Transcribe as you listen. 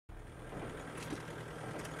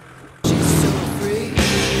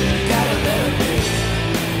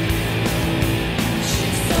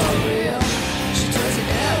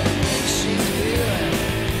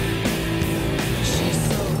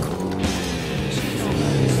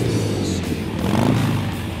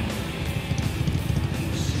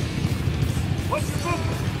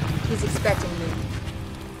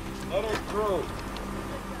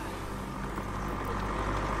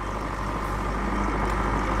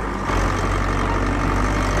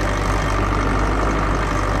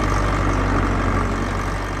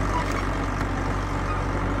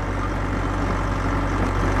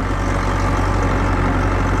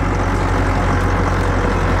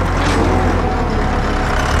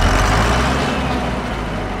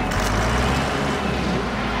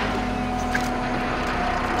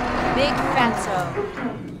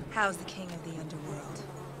How's the king of the underworld?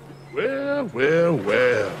 Well, well,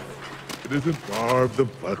 well. It isn't BARB the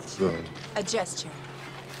Fatso. A gesture.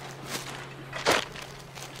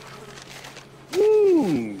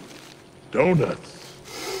 Woo!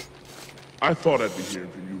 Donuts. I thought I'd be hearing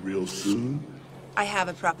from you real soon. I have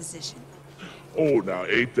a proposition. Oh, now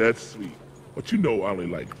ain't that sweet. But you know I only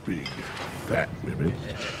like big, fat women.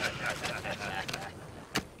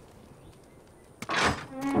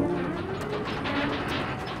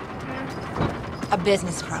 A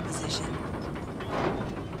business proposition.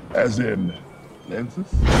 As in,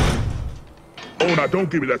 lenses? Oh, now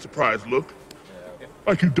don't give me that surprised look.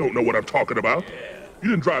 Like you don't know what I'm talking about. You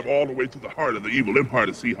didn't drive all the way through the heart of the evil empire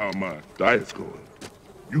to see how my diet's going.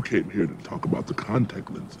 You came here to talk about the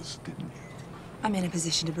contact lenses, didn't you? I'm in a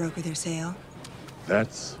position to broker their sale.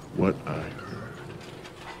 That's what I heard.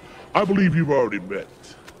 I believe you've already met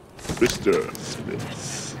Mr.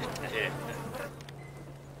 Smith.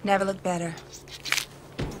 Never looked better.